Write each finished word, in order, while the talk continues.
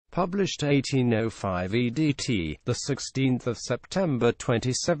Published 1805 EDT, the 16th of September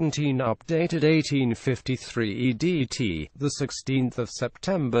 2017. Updated 1853 EDT, the 16th of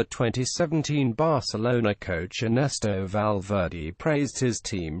September 2017. Barcelona coach Ernesto Valverde praised his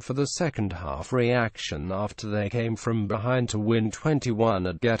team for the second-half reaction after they came from behind to win 21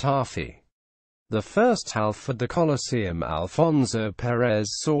 at Getafe. The first half at the Coliseum Alfonso Perez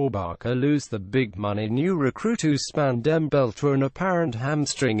saw Barca lose the big-money new recruit Ousmane Dembele to an apparent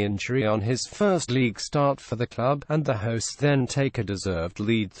hamstring injury on his first league start for the club, and the hosts then take a deserved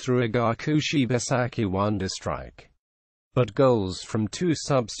lead through a Gaku Shibasaki wonderstrike. But goals from two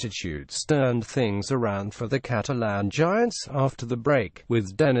substitutes turned things around for the Catalan giants after the break,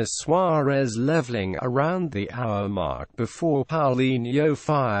 with Denis Suarez leveling around the hour mark before Paulinho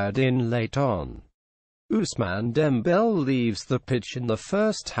fired in late on. Ousmane Dembele leaves the pitch in the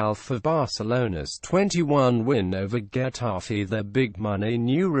first half of Barcelona's 21 win over Getafe. Their big-money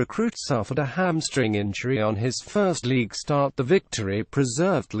new recruit suffered a hamstring injury on his first league start. The victory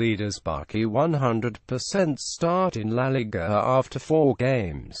preserved leaders Barca 100% start in LaLiga after 4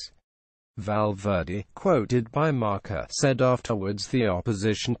 games. Valverde, quoted by Marca, said afterwards, "The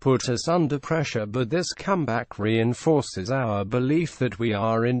opposition put us under pressure, but this comeback reinforces our belief that we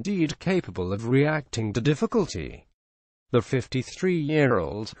are indeed capable of reacting to difficulty." The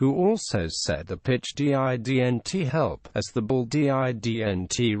 53-year-old, who also said the pitch didn't help, as the ball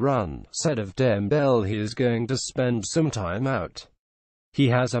didn't run, said of Dembele, "He is going to spend some time out. He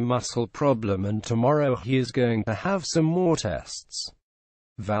has a muscle problem and tomorrow he is going to have some more tests."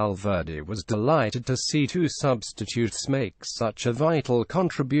 Valverde was delighted to see two substitutes make such a vital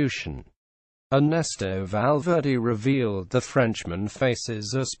contribution. Ernesto Valverde revealed the Frenchman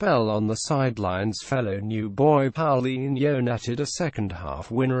faces a spell on the sidelines. Fellow new boy Paulinho netted a second-half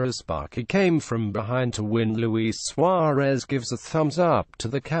winner as Barca came from behind to win. Luis Suarez gives a thumbs up to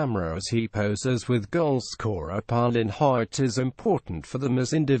the camera as he poses with goalscorer Paulinho. "It is important for them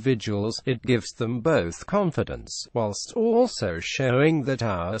as individuals, it gives them both confidence, whilst also showing that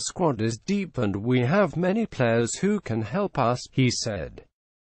our squad is deep and we have many players who can help us," he said.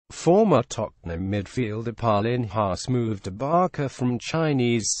 Former Tottenham midfielder Paulinho moved to Barca from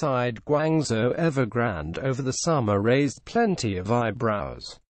Chinese side Guangzhou Evergrande over the summer raised plenty of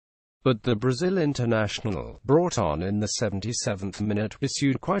eyebrows. But the Brazil international, brought on in the 77th minute,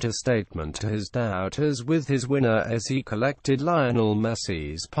 issued quite a statement to his doubters with his winner as he collected Lionel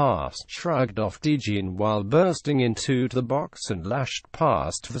Messi's pass, shrugged off Dejan while bursting into the box and lashed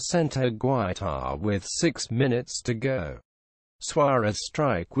past Vicente Guaita with 6 minutes to go. Suarez's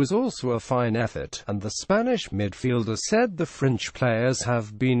strike was also a fine effort, and the Spanish midfielder said, "The French players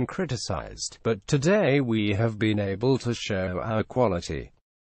have been criticized, but today we have been able to show our quality."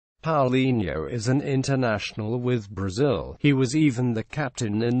 Paulinho is an international with Brazil. He was even the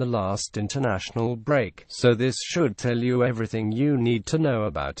captain in the last international break, so this should tell you everything you need to know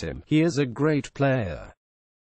about him. He is a great player.